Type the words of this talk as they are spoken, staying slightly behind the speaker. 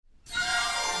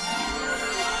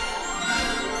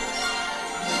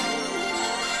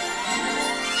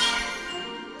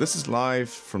This is live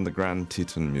from the Grand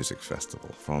Teton Music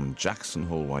Festival from Jackson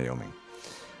Hole, Wyoming.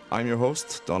 I'm your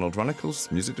host, Donald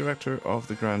Runnicles, Music Director of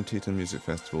the Grand Teton Music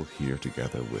Festival, here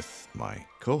together with my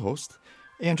co-host,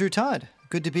 Andrew Todd.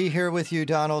 Good to be here with you,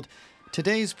 Donald.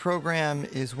 Today's program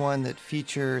is one that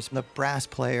features the brass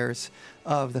players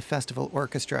of the festival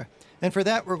orchestra. And for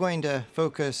that, we're going to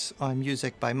focus on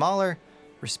music by Mahler,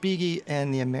 Respighi,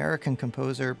 and the American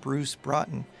composer Bruce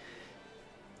Broughton.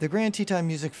 The Grand Teton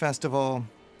Music Festival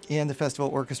and the festival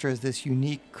orchestra is this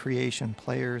unique creation,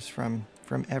 players from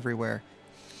everywhere.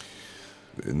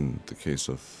 In the case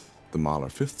of the Mahler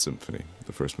Fifth Symphony,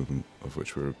 the first movement of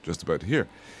which we're just about to hear,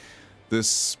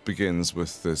 this begins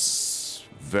with this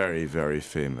very, very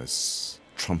famous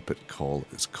trumpet call,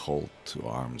 is called to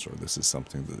arms, or this is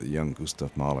something that the young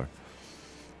Gustav Mahler,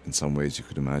 in some ways you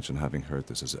could imagine having heard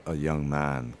this as a young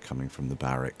man coming from the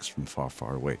barracks from far,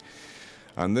 far away.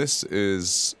 And this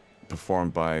is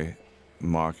performed by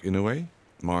Mark Inoue.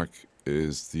 Mark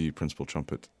is the principal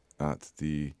trumpet at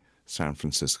the San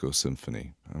Francisco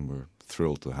Symphony, and we're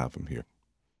thrilled to have him here.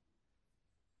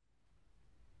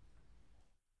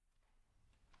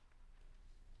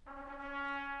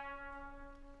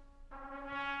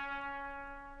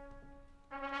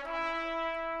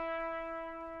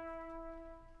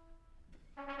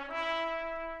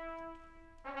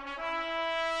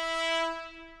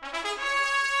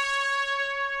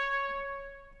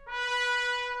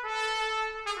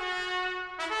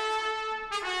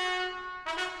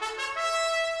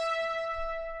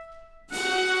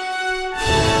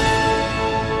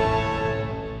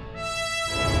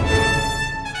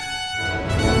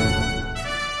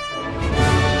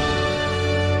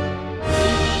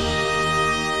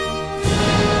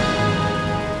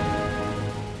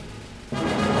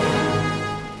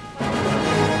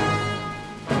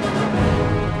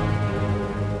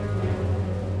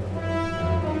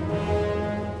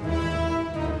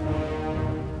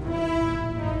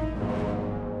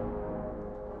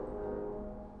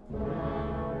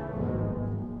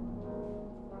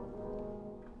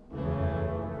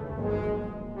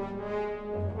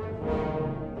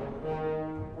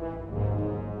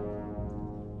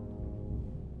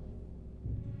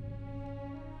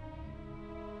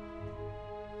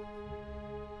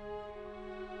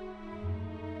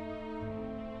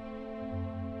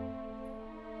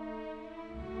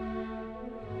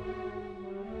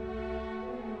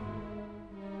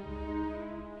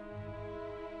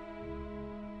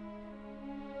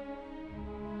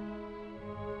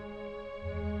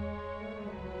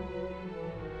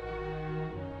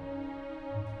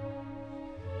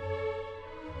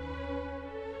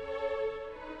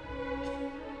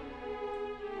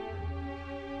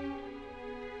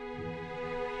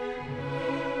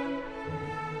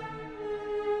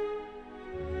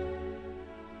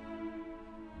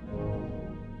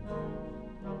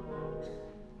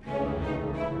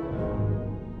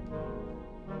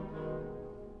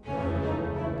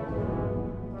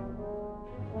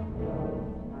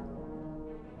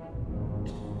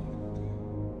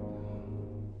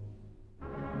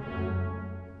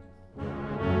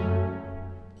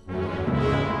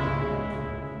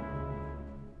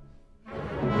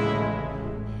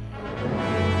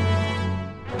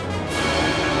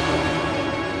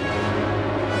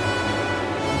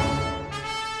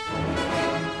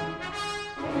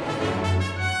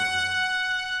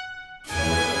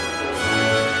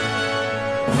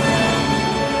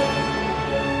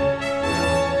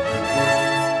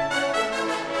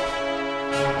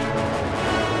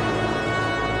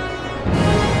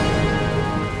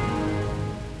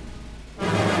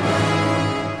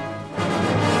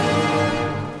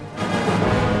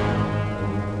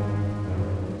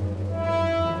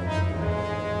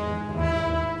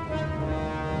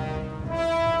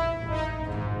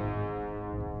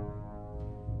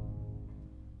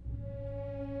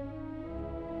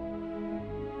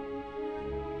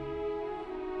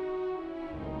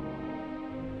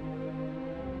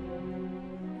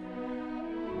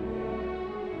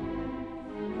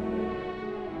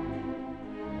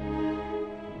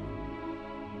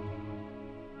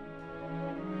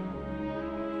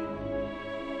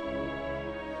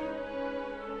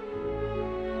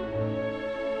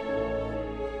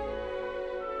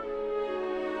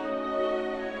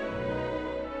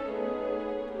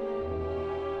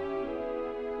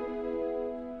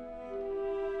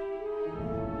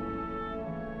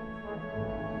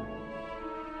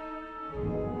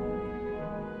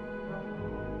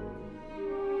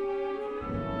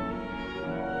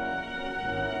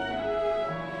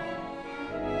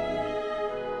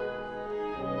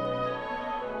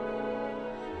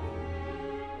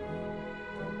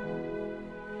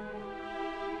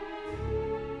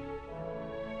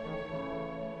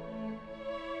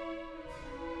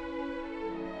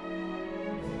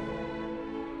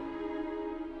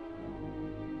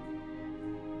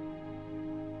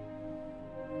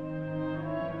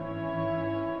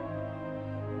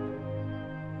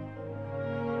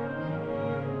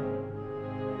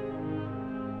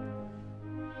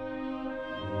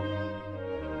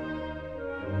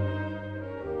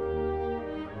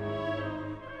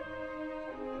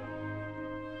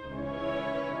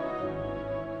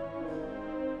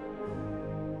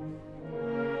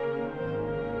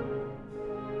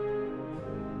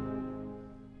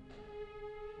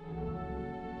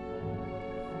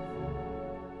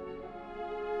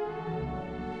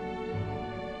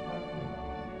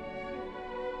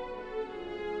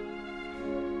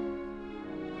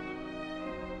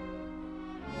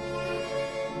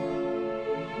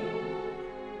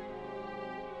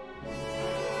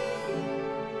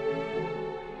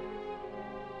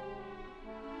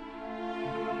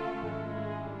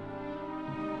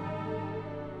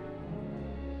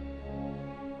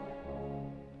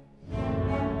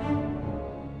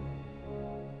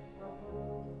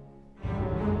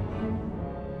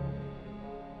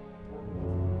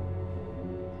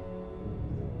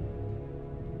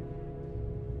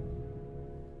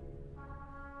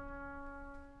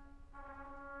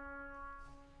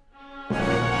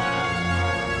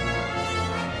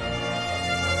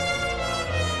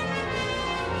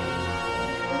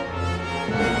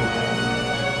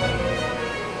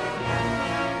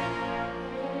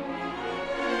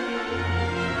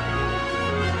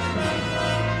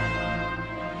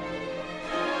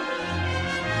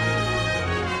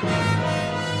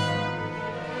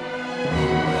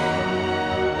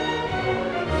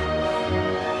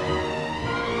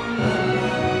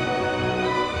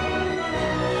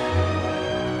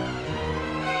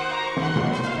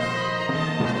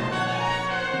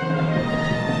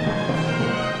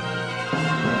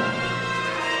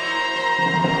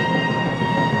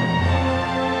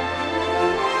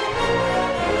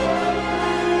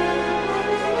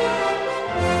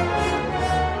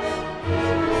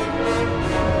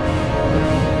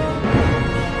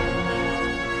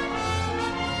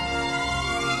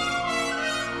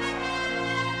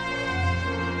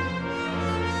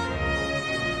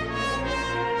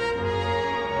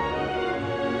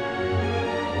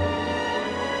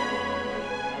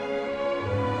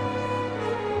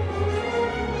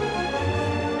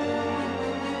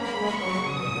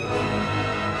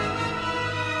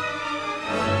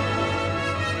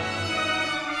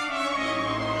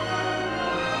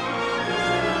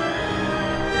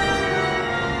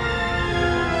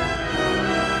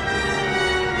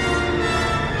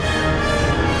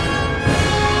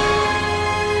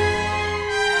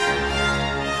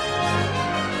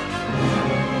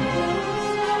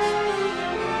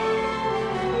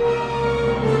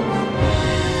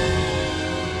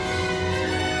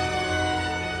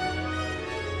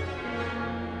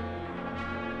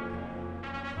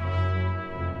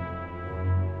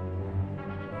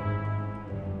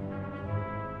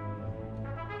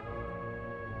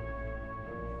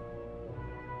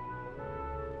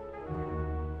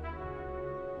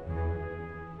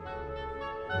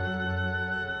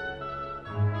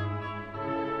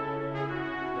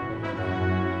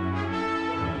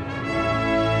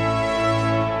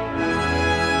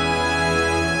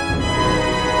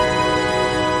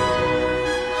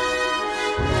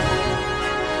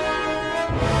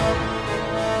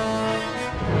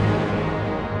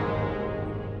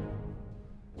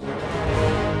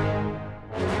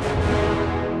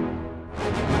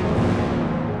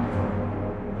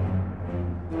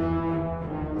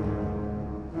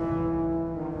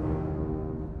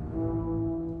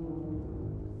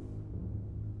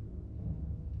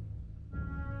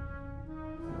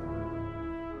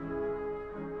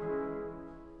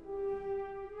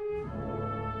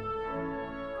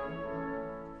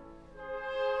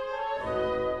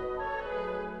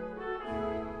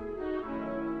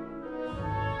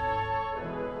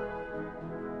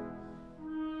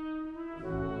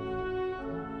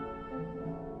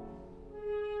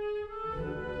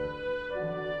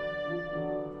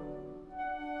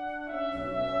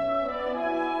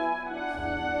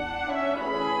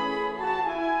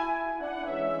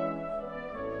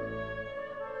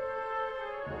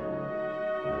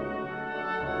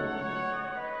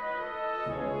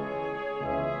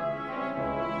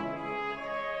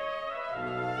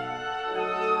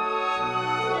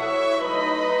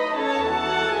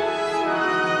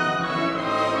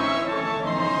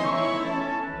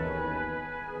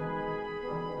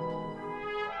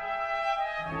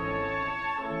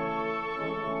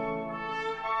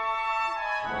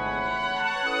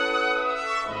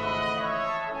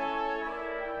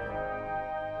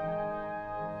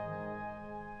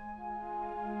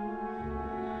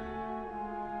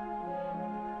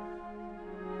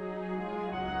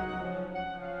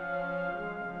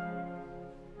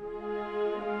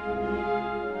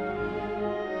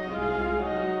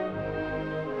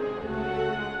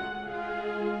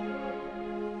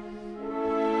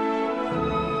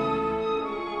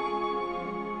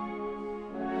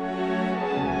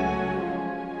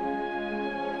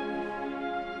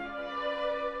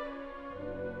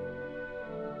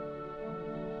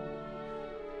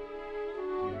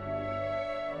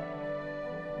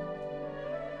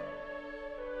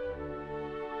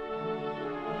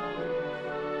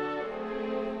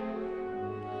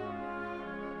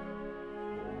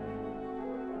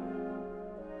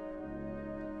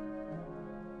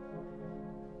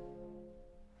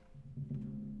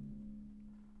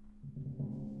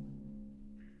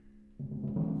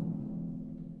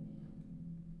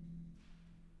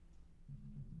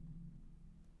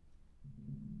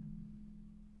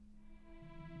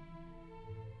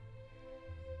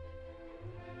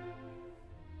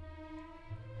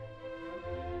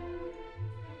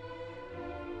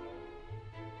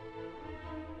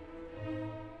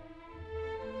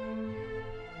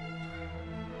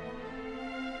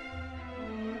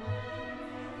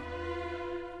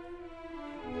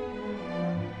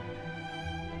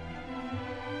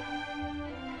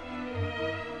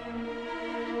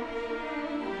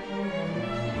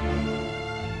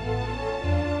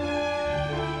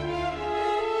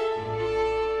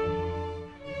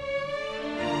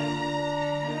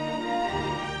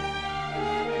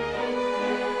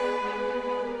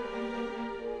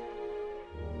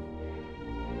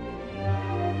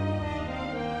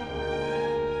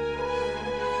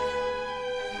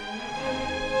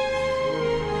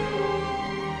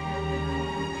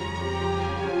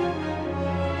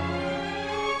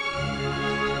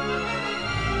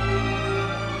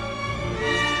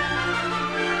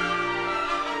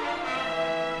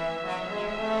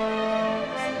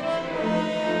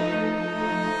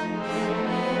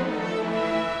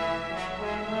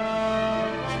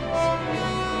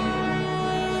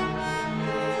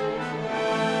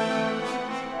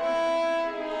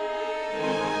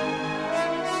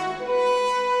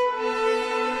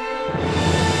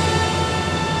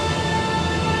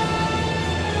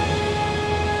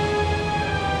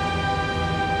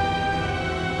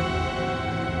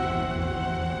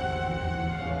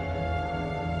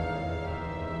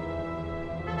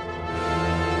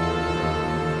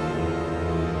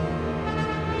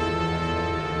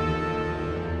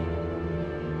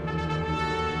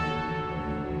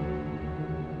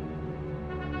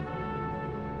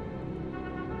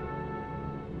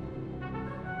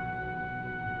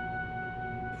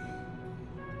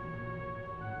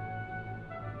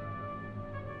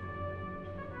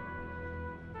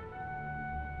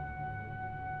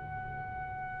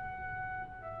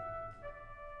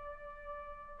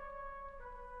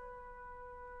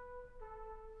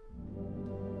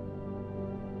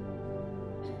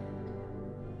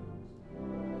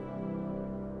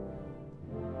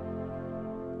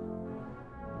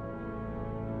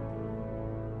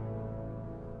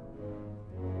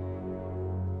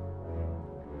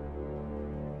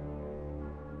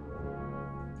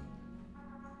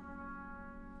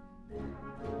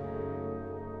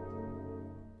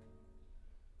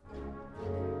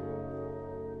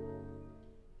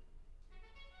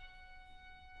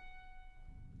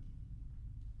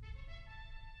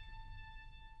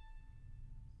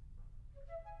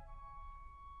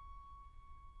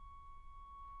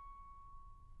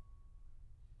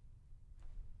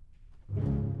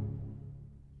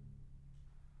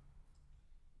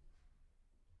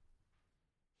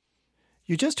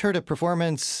 You just heard a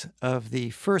performance of the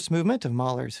first movement of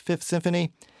Mahler's Fifth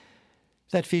Symphony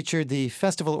that featured the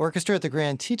Festival Orchestra at the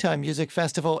Grand Teton Music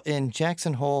Festival in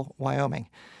Jackson Hole, Wyoming.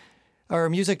 Our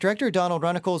music director, Donald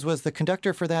Runnicles, was the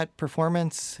conductor for that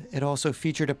performance. It also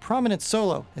featured a prominent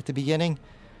solo at the beginning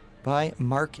by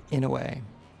Mark Inouye.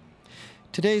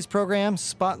 Today's program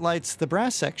spotlights the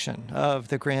brass section of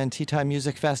the Grand Teton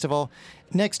Music Festival.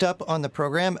 Next up on the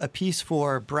program, a piece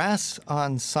for brass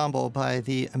ensemble by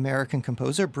the American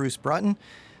composer Bruce Broughton.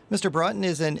 Mr. Broughton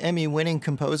is an Emmy-winning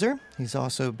composer. He's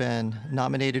also been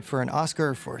nominated for an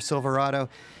Oscar for Silverado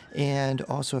and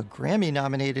also a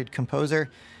Grammy-nominated composer.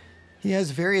 He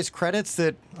has various credits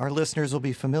that our listeners will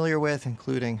be familiar with,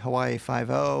 including Hawaii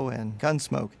Five-O and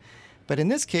Gunsmoke. But in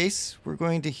this case, we're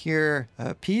going to hear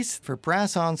a piece for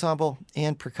brass ensemble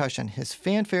and percussion, his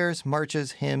fanfares,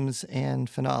 marches, hymns, and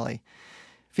finale.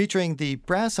 Featuring the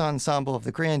brass ensemble of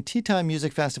the Grand Teton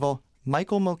Music Festival,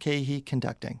 Michael Mulcahy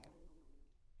conducting.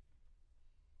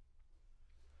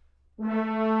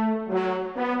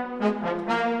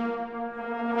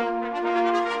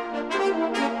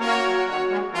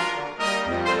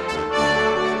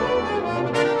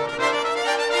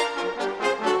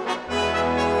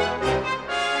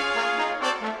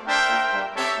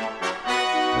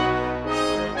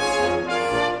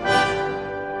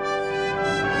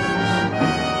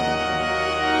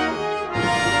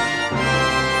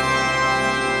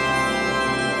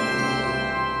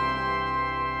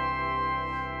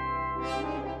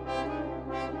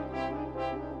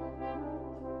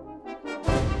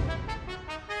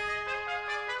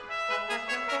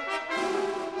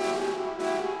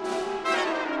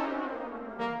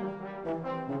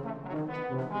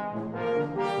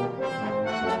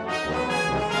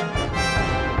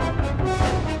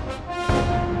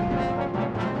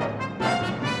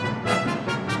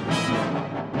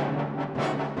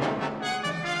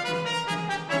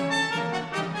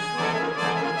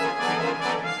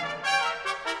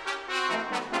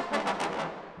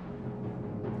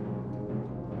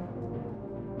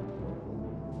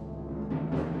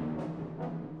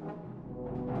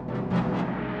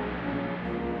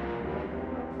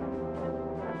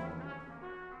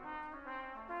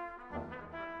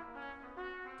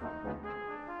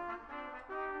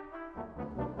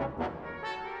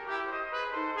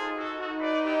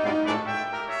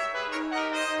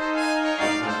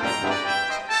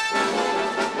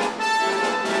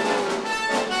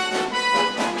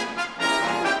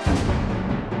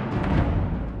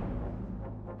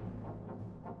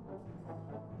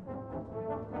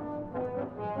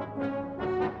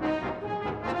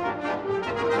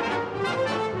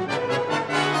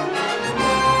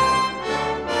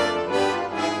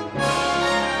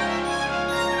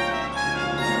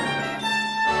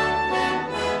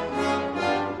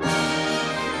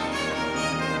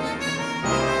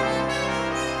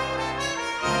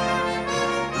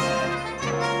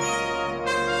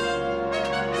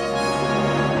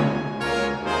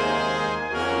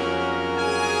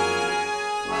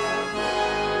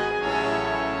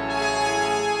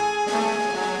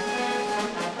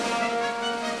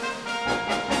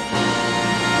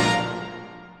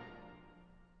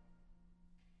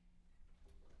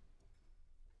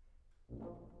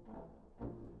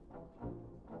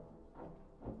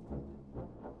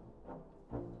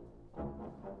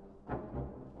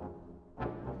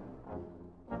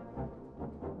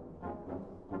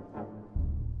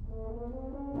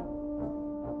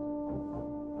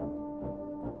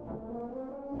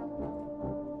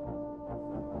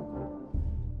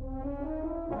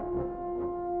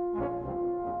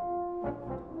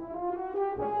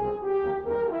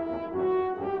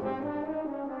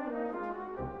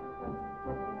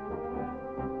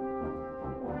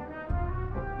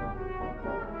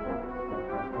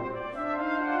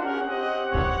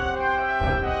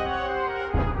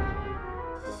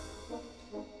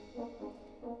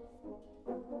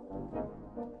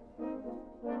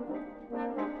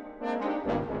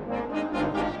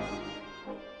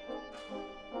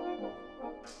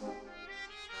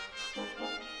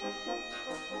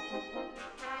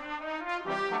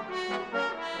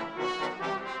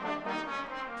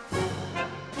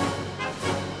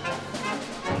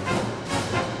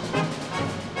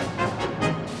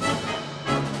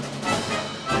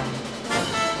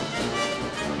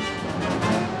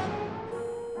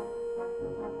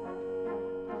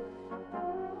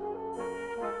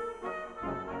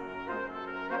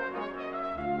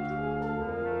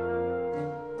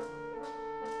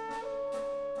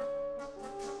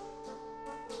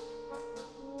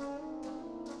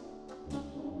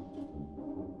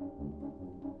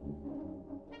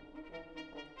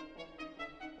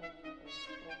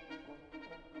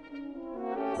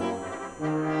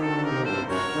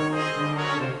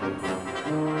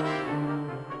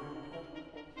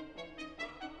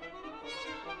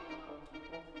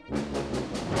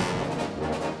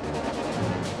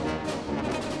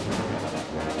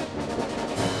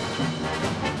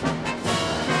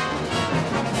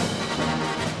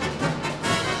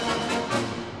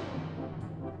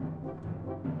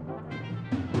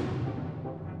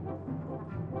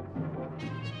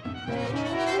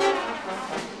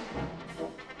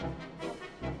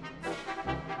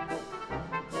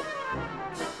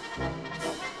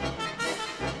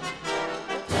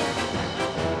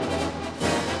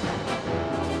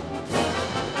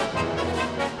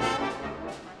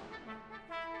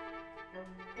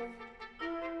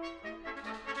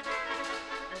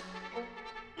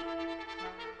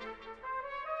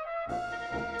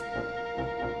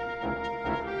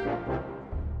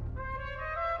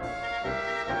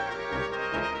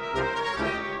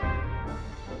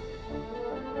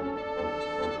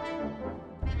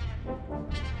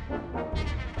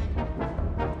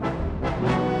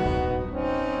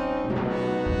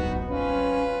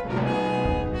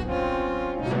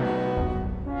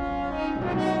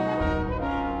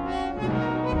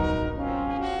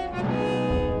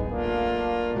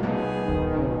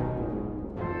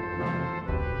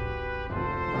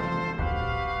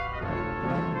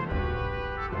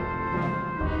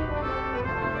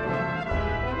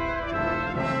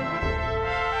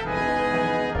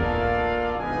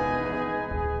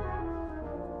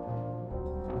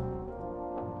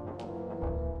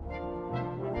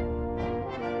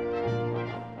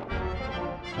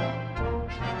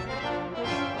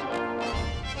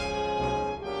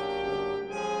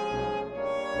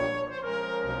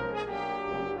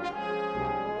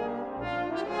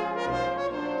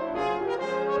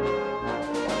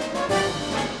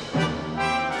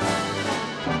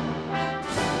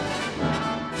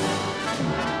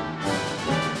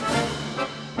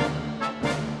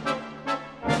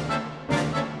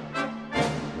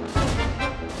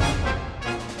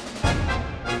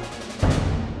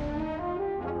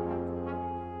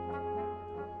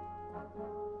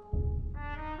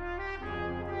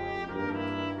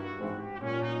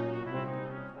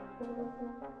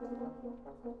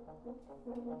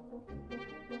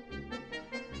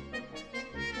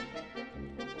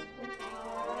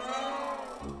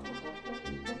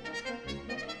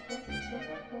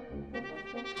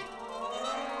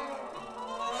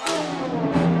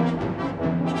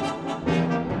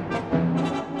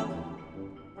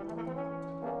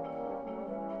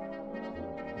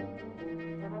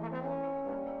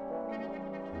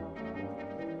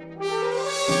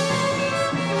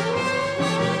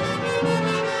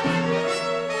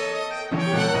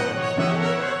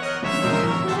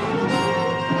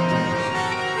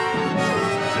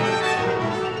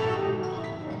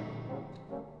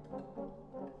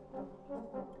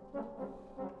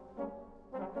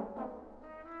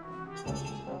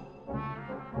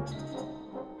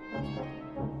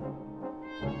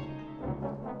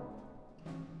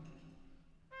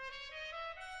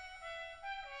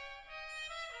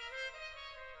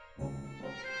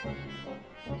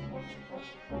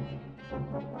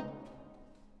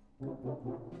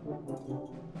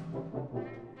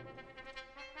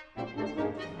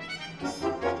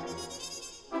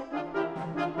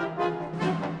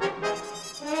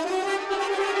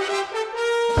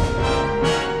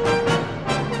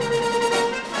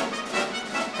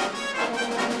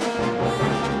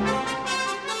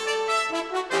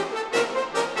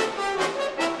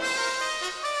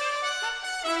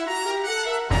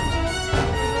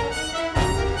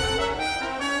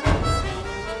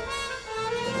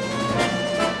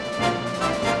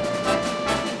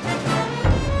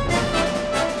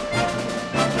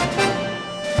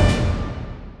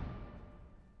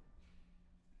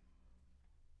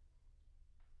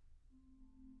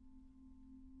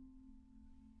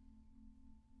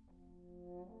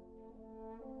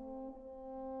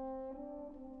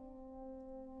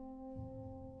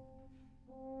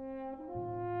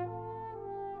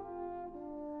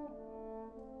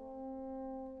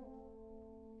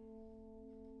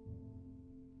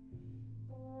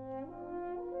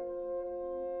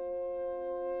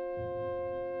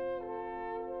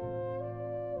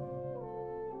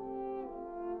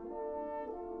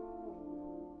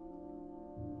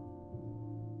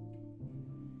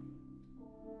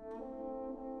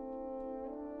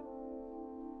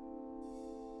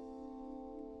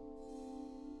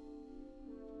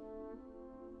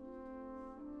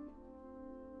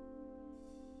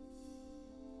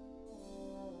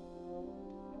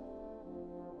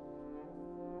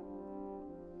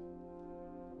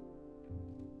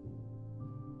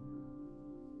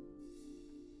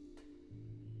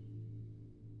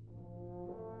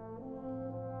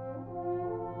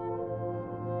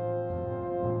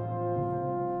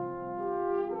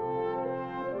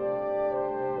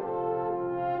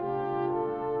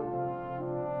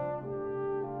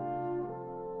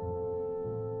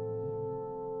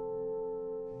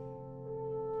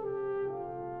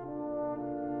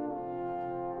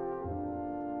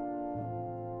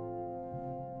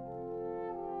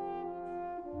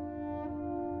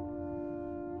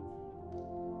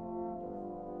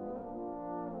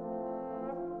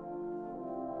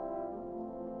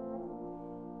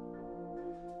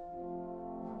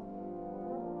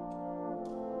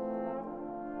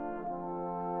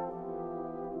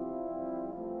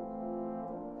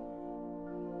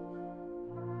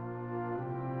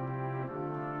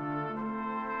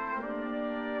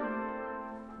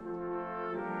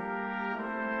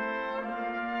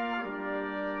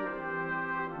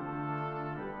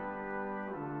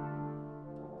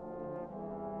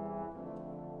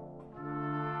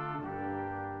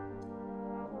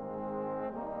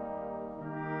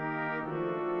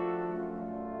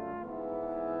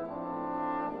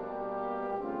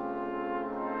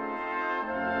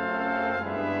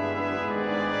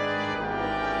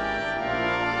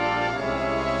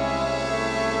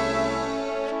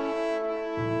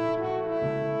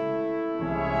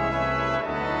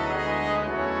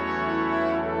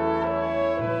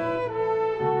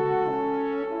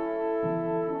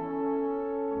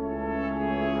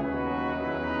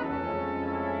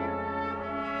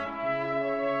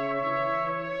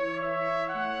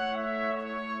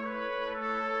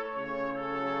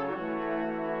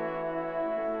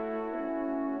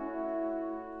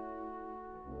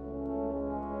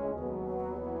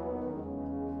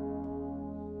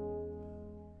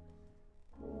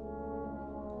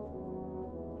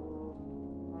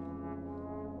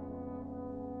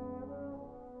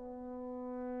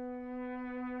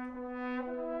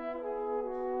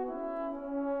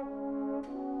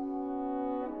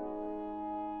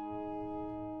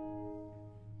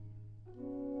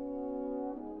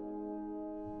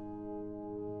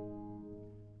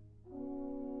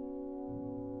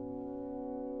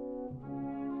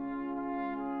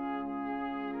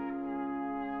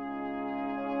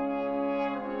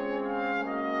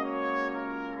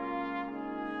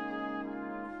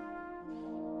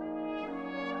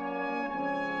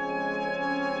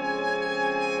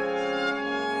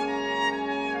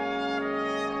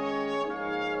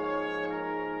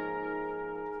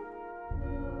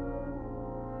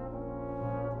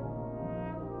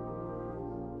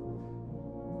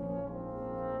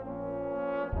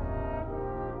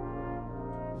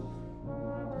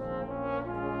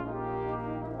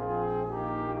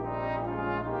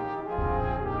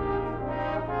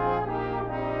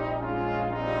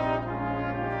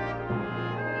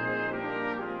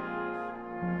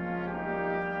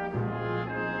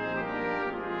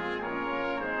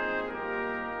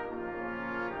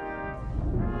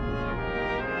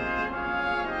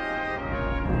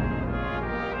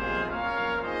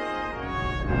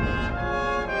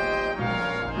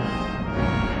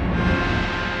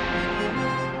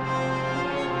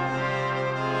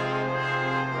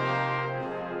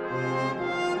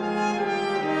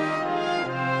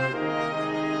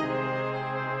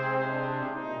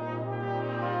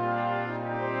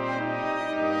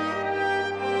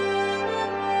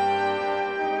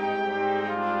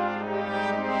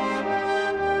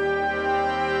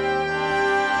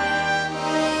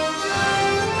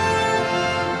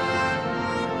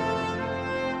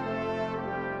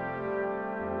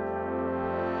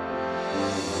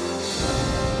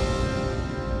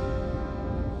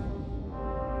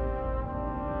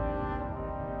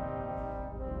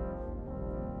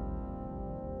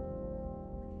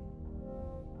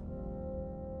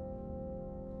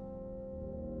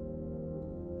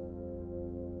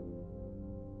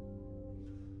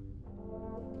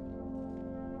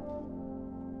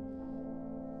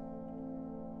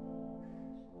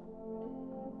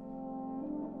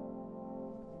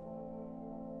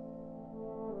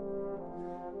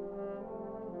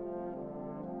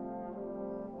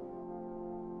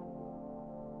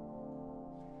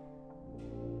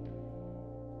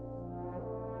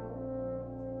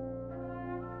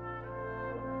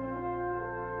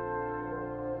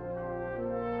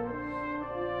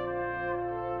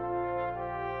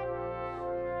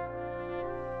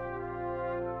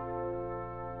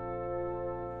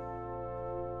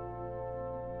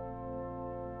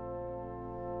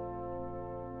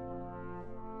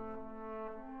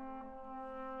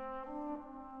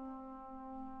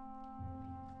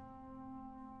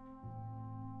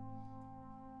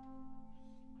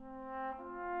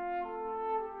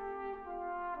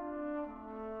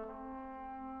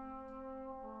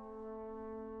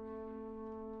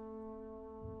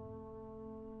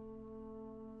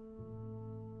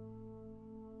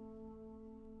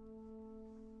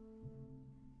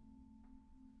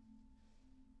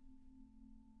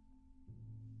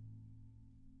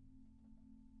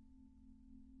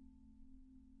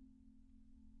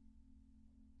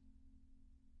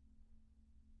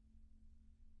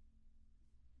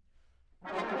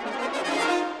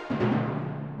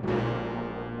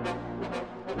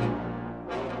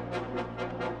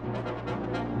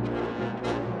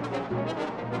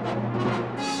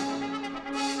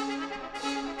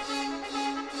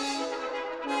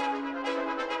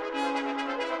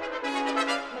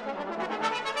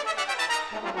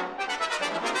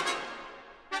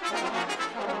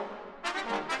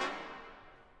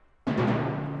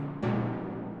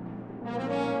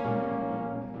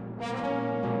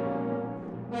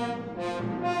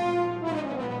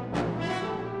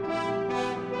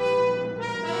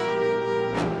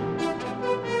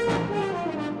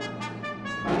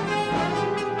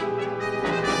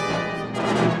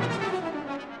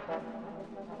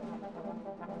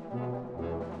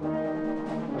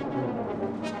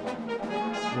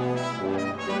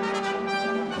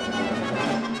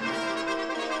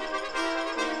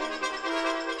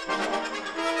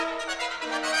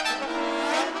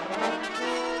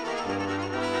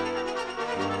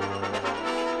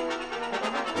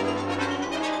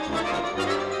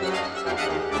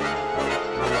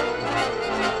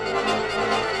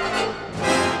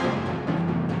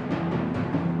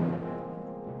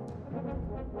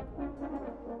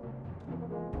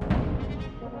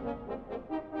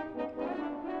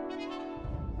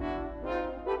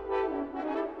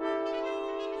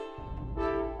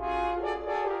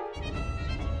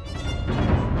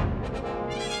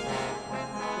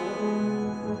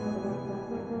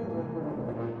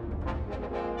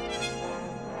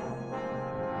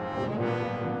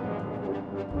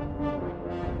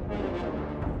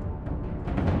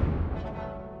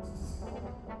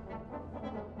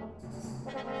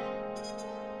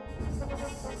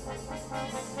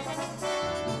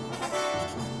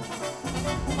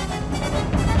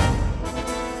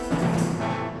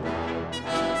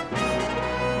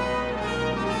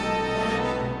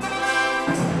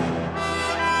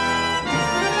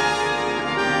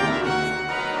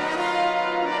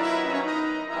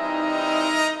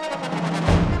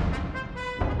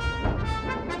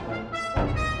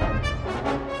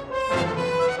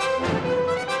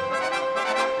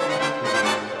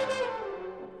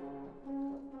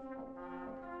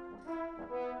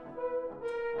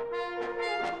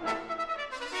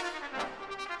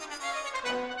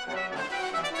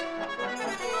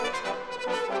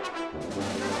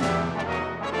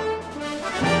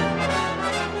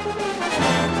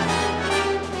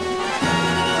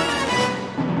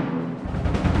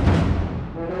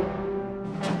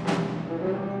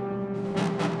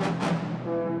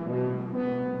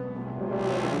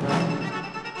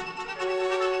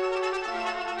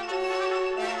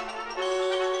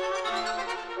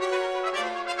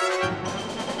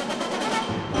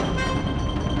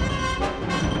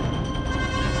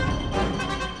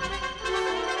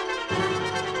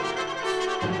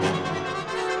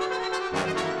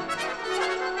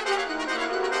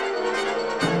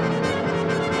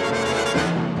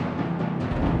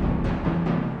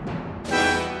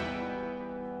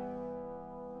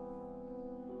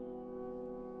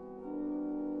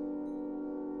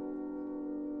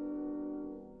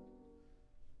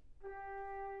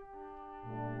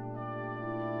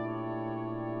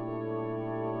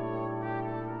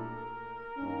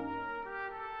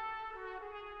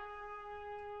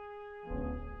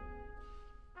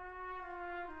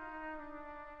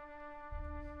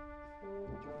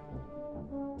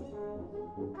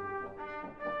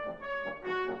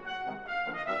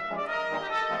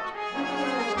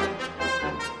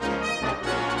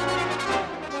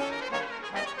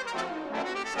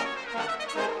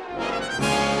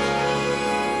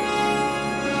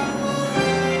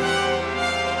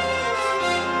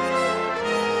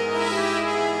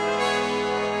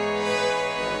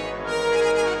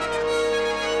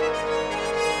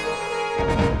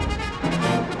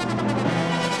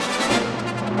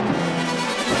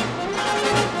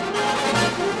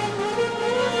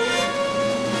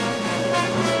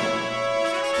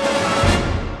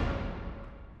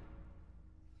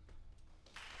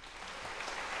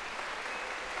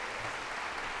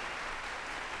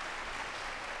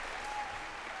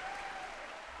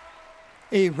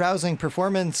 A rousing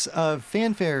performance of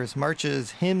fanfares,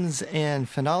 marches, hymns, and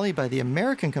finale by the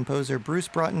American composer Bruce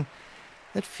Broughton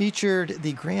that featured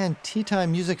the Grand Teton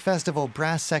Music Festival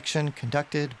brass section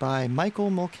conducted by Michael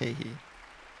Mulcahy.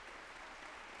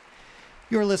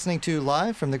 You're listening to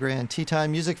Live from the Grand Teton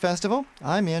Music Festival.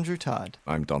 I'm Andrew Todd.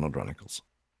 I'm Donald Runnicles.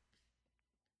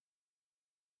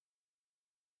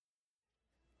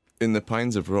 In The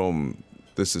Pines of Rome,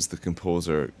 this is the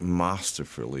composer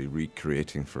masterfully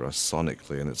recreating for us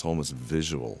sonically, and it's almost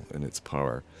visual in its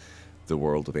power, the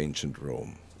world of ancient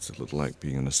Rome. It's a little like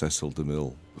being on a Cecil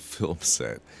DeMille film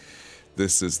set.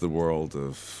 This is the world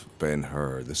of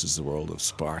Ben-Hur. This is the world of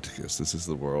Spartacus. This is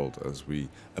the world as we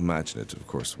imagine it. Of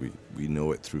course, we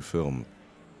know it through film.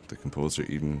 The composer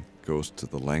even goes to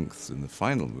the lengths in the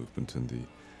final movement in the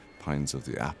Pines of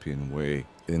the Appian Way,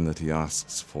 in that he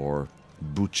asks for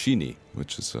buccini,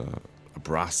 which is a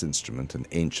brass instrument, an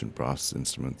ancient brass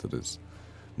instrument that is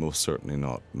most certainly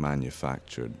not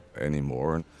manufactured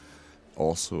anymore.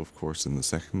 Also, of course, in the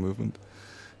second movement,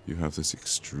 you have this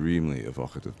extremely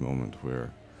evocative moment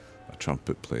where a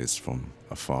trumpet plays from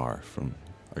afar, from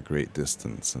a great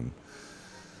distance, and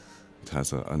it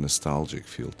has a nostalgic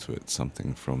feel to it,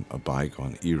 something from a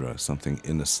bygone era, something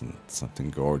innocent, something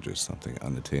gorgeous, something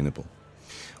unattainable.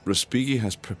 Respighi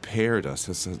has prepared us,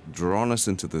 has drawn us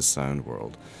into this sound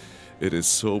world. It is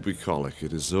so bucolic,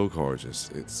 it is so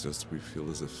gorgeous, it's just, we feel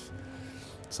as if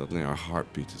suddenly our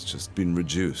heartbeat has just been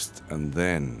reduced, and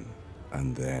then,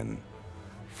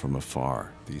 from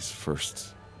afar, these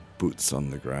first boots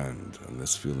on the ground and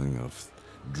this feeling of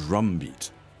drumbeat.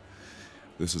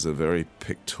 This is a very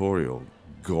pictorial,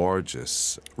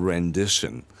 gorgeous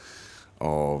rendition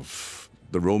of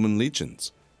the Roman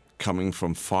legions coming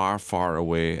from far, far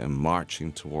away and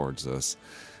marching towards us,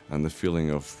 and the feeling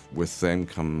of, with them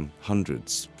come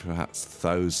hundreds, perhaps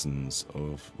thousands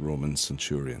of Roman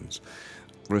centurions.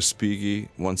 Respighi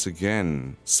once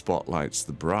again spotlights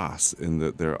the brass in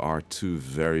that there are two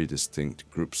very distinct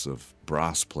groups of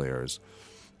brass players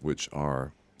which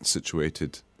are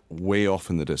situated way off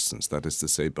in the distance, that is to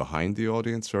say behind the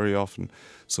audience very often.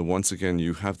 So once again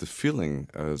you have the feeling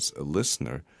as a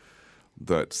listener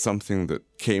that something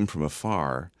that came from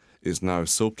afar is now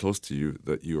so close to you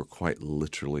that you are quite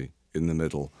literally in the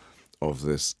middle of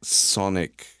this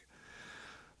sonic,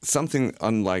 something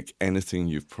unlike anything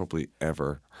you've probably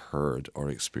ever heard or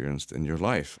experienced in your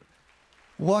life.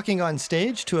 Walking on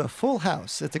stage to a full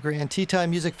house at the Grand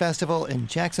Teton Music Festival in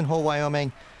Jackson Hole,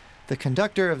 Wyoming, the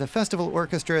conductor of the festival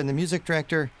orchestra and the music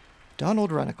director,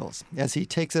 Donald Runnicles, as he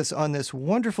takes us on this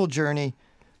wonderful journey,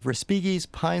 Respighi's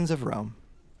Pines of Rome.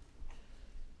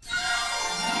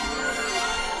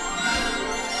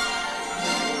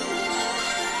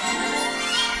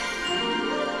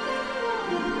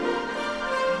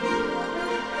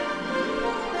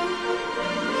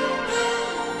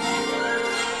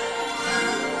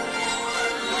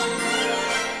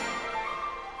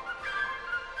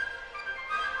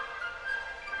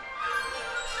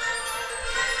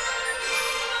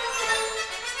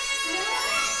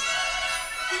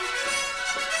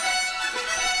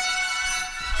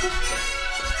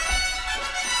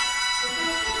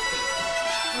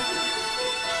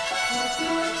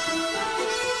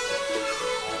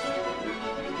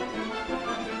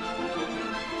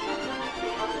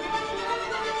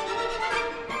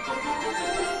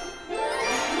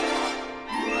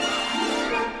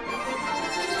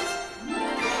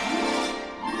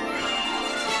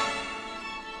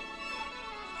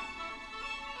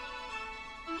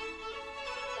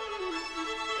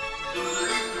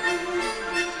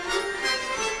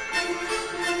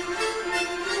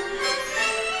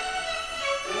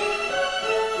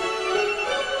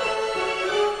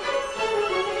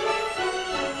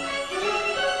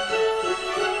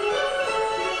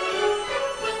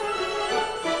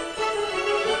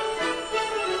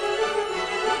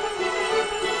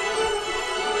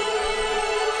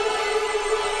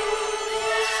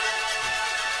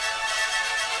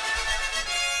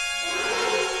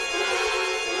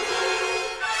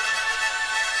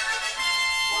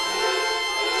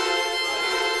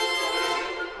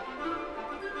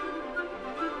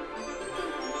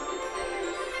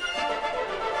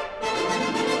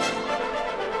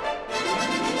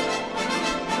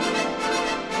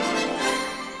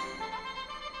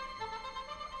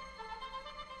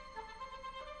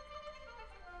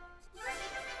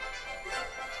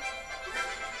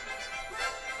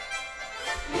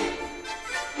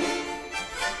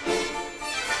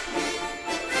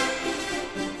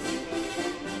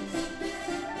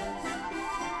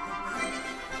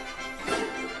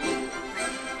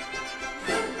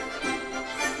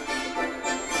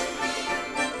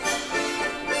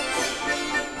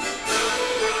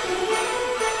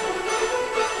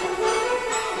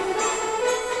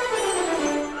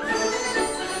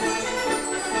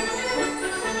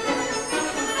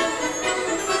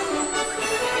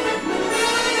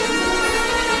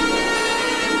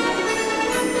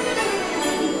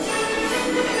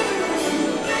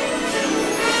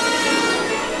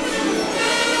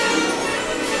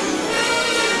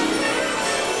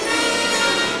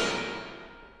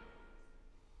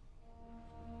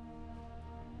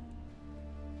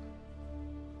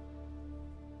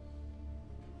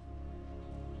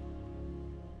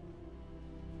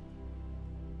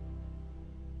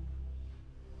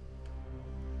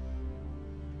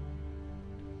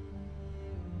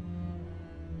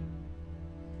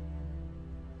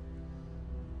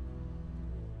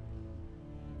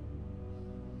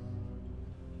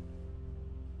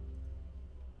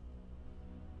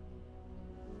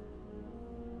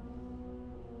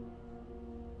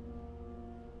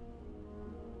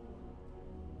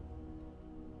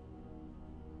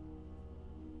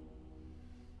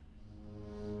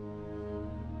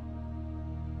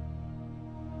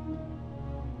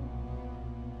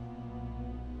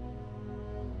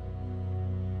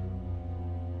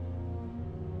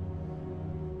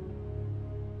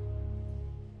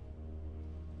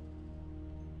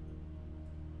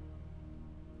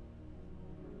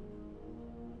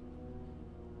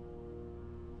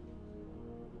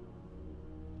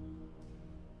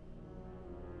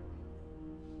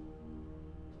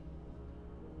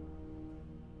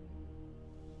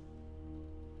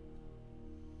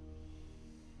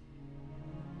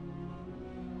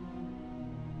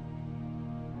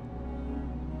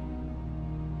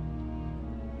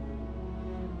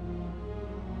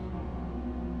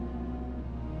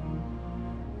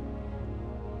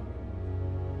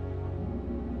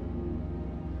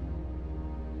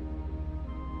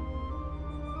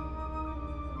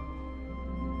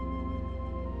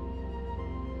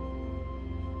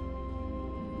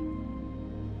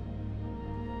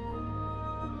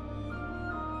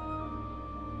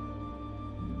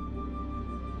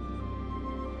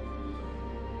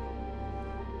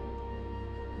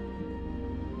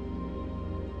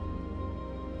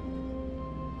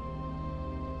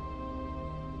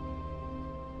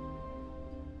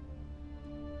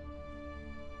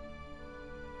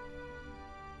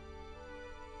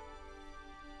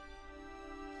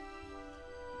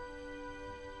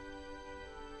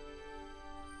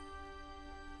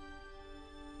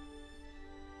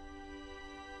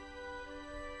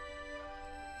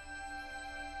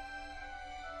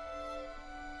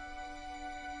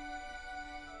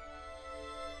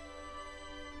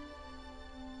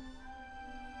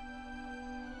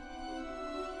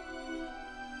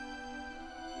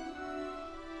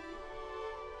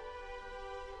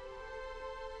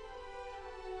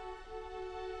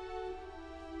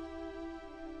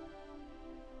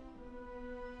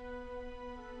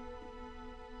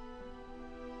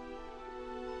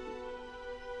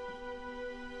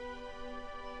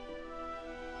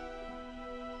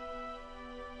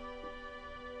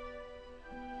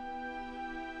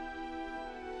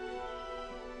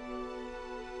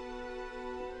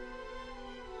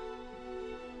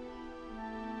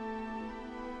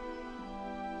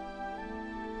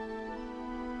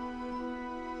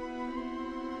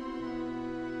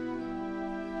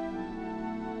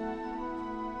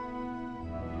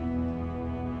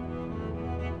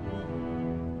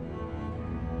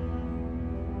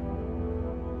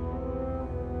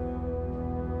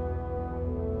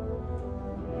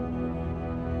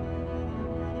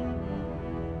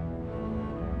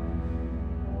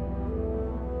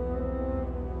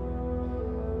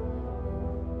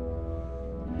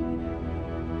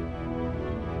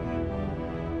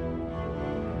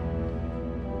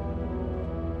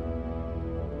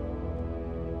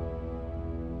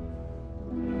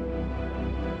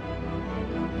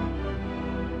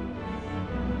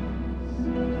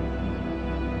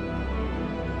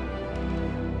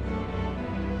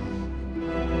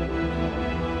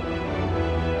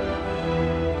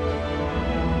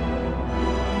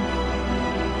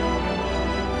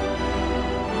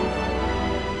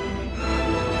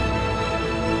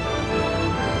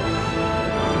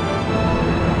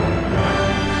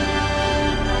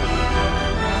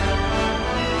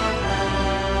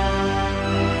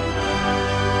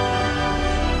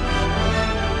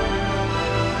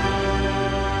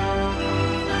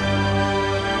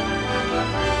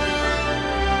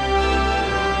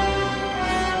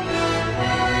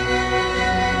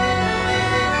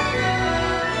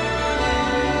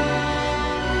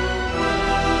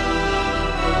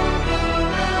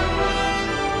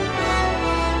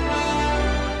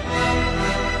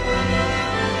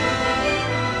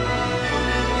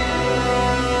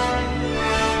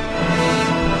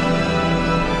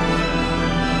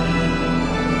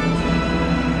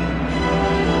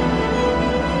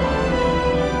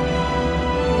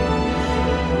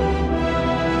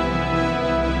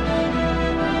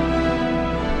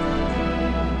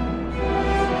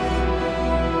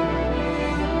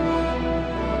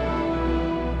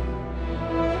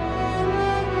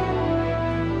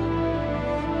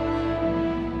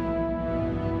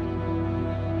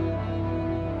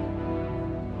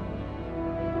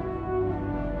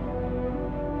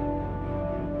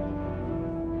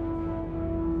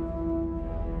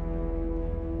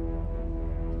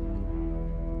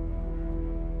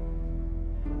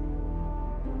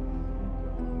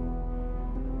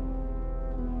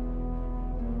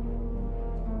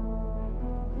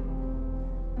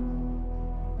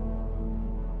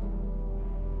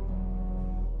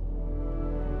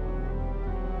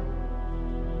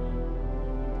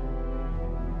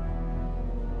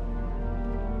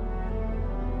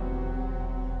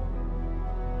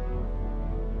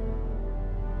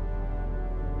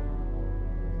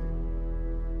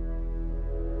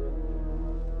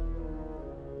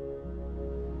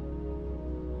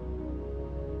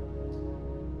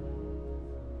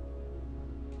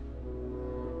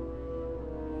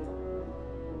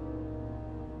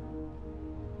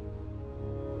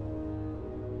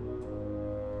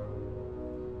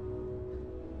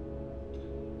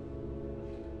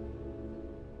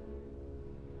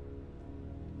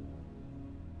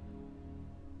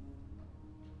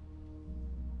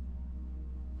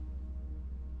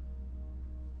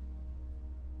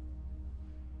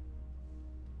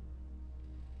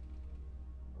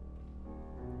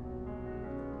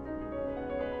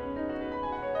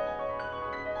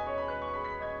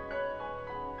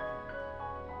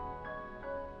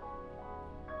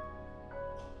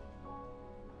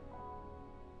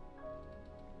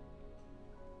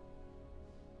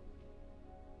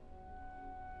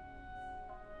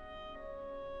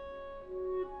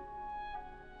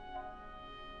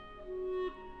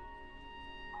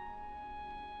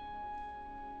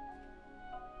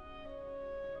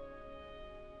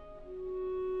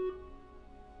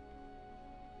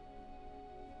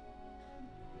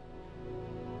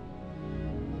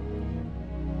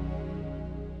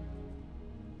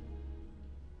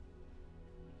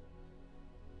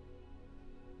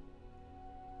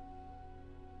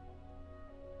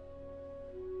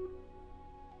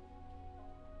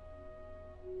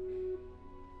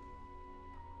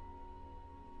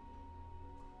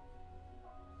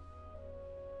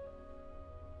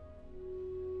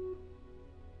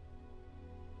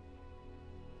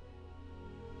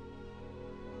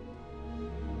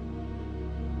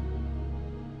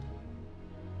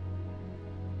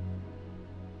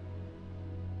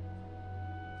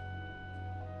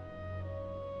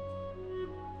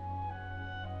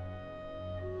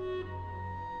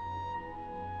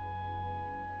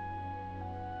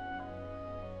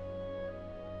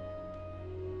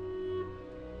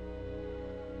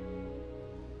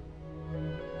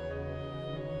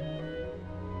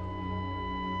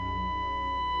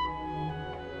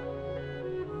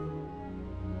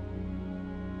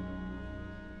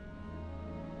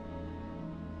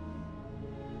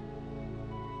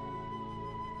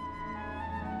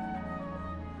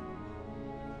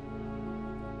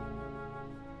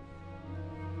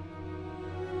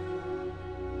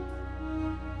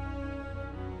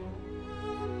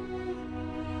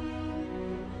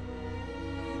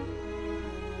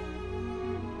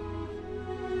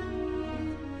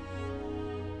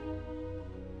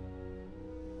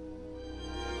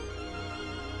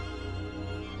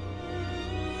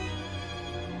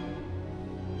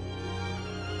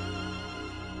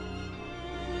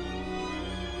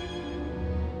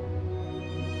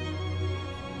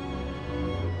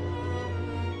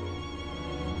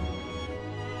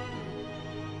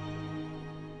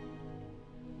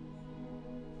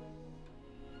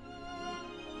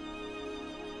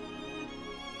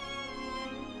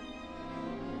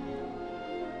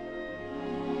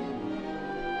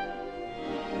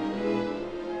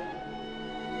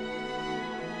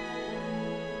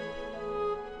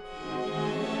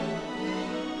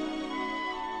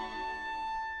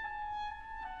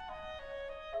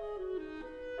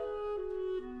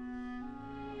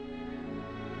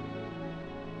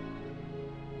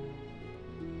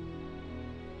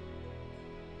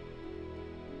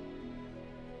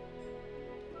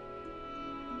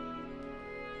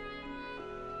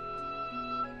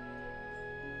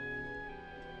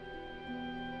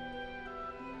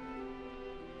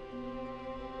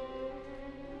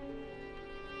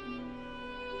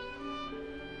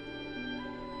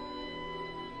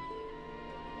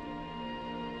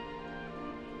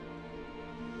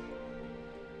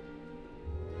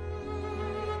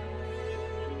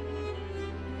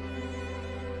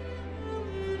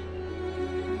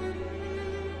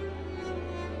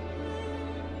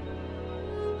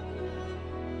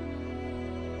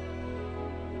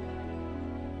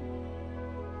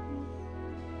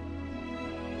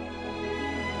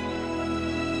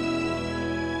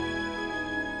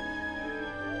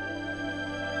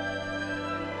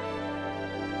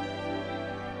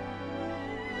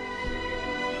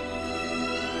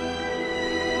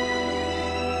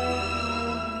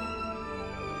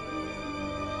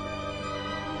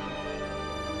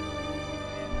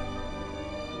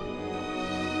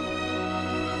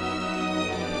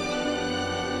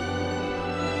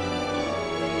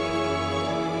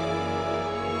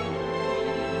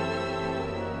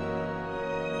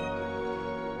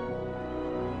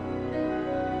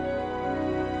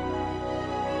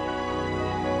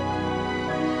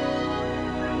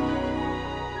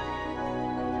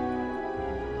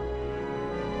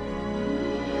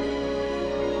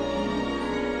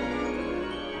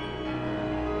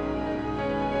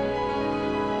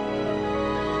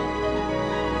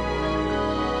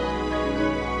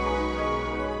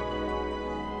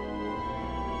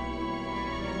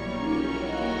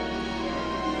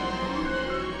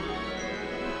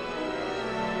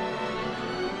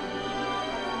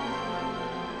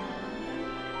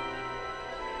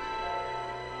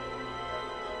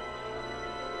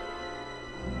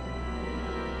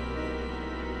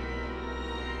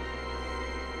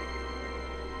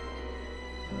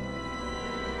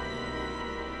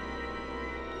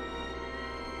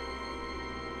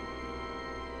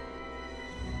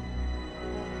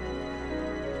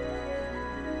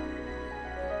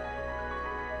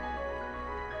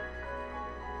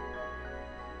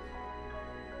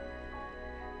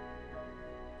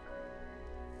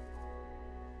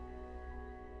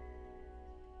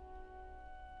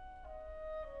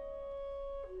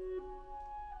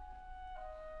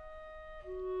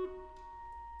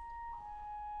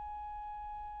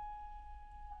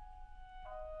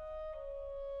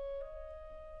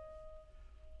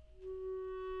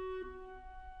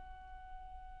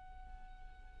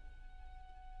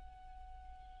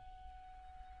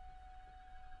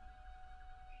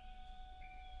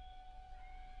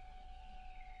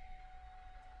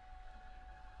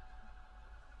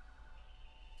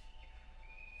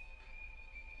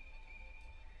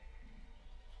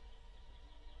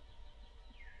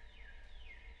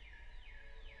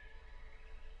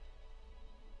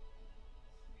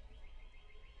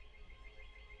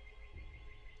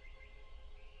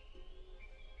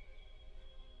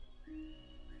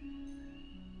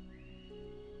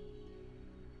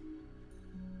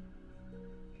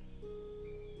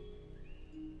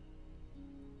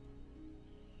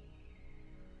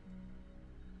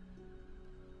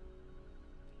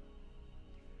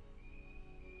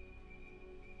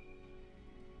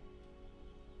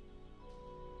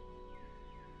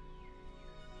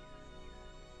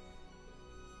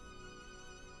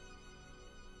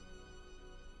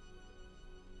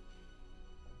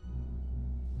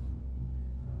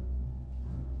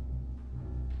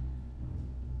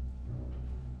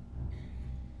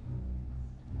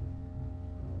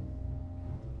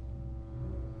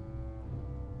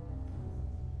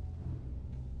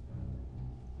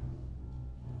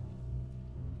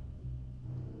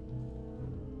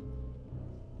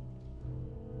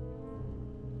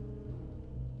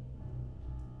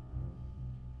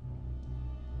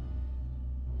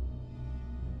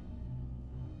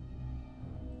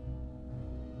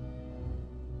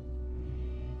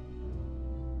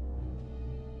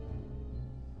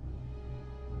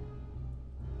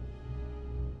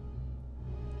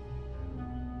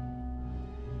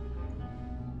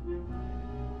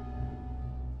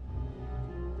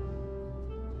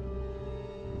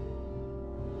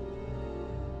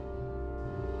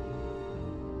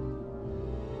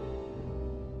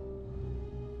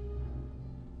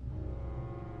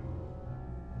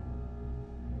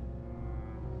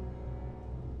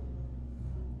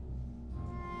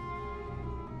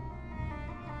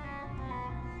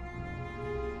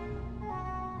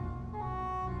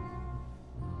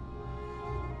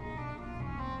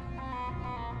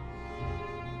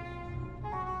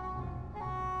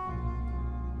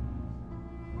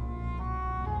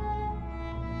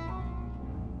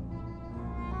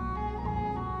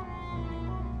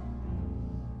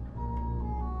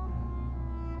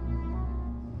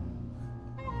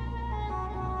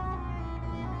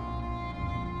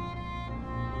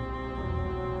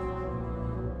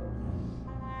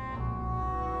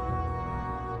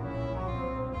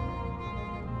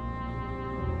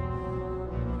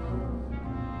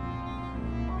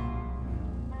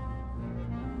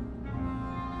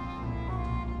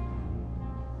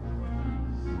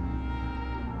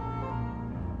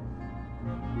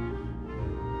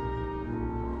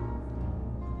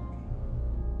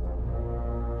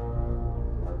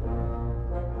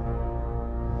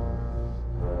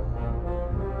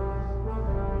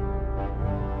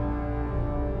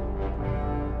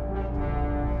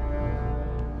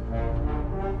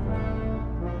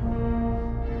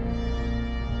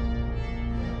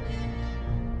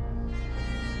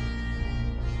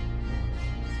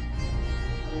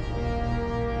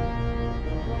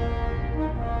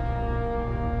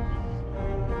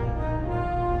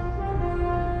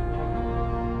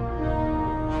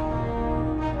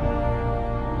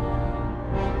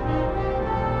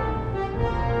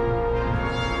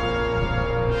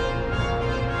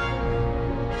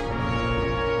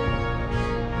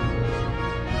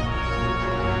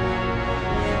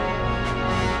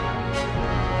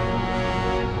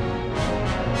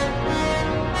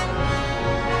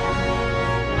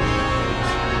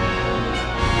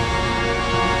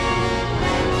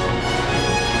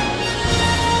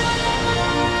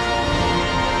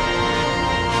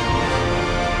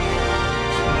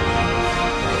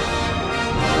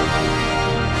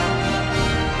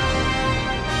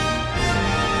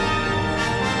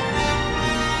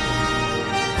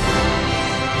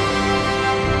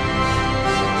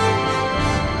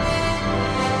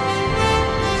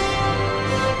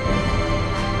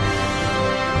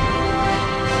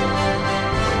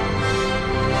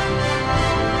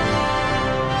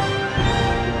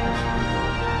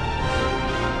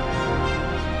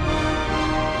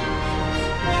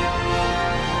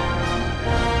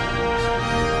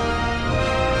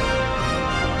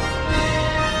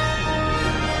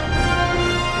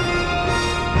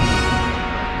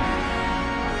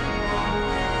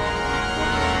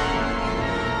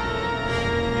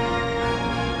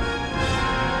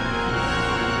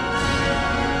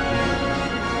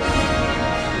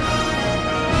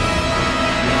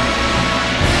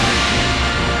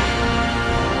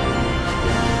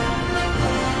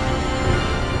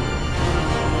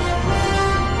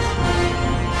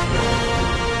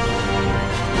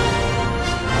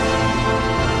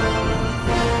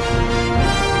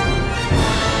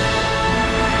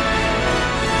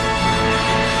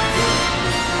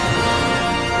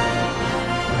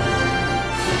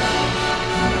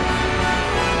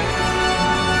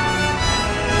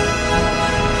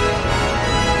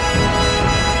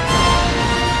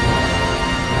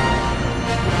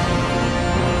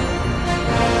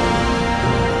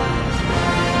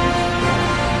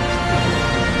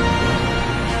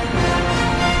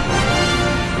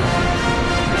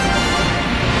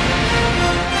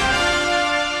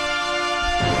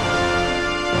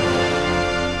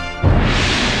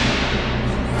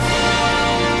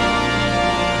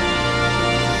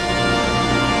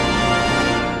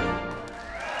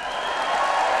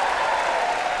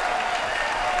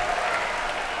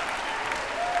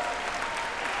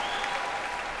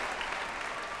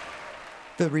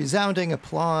 The resounding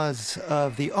applause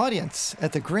of the audience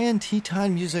at the Grand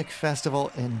Teton Music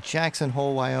Festival in Jackson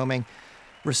Hole, Wyoming,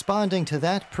 responding to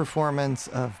that performance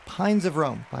of Pines of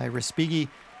Rome by Respighi.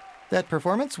 That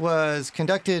performance was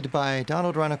conducted by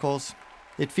Donald Runnicles.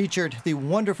 It featured the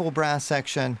wonderful brass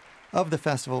section of the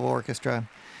festival orchestra.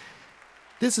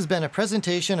 This has been a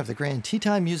presentation of the Grand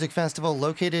Teton Music Festival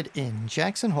located in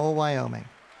Jackson Hole, Wyoming.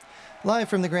 Live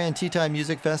from the Grand Teton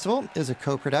Music Festival is a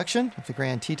co-production of the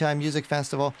Grand Teton Music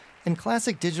Festival and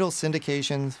Classic Digital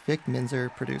Syndication's Vic Minzer,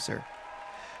 producer.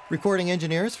 Recording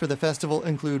engineers for the festival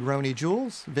include Roni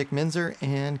Jules, Vic Minzer,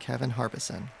 and Kevin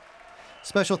Harbison.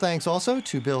 Special thanks also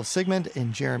to Bill Sigmund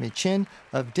and Jeremy Chin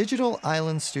of Digital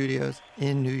Island Studios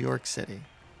in New York City.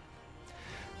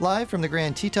 Live from the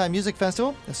Grand Teton Music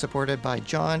Festival is supported by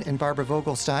John and Barbara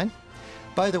Vogelstein.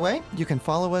 By the way, you can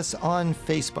follow us on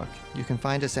Facebook. You can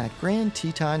find us at Grand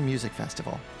Teton Music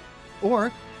Festival.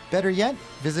 Or, better yet,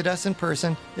 visit us in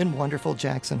person in wonderful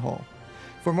Jackson Hole.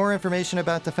 For more information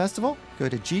about the festival, go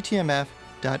to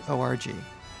gtmf.org.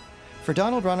 For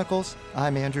Donald Runnicles,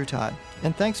 I'm Andrew Todd,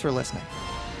 and thanks for listening.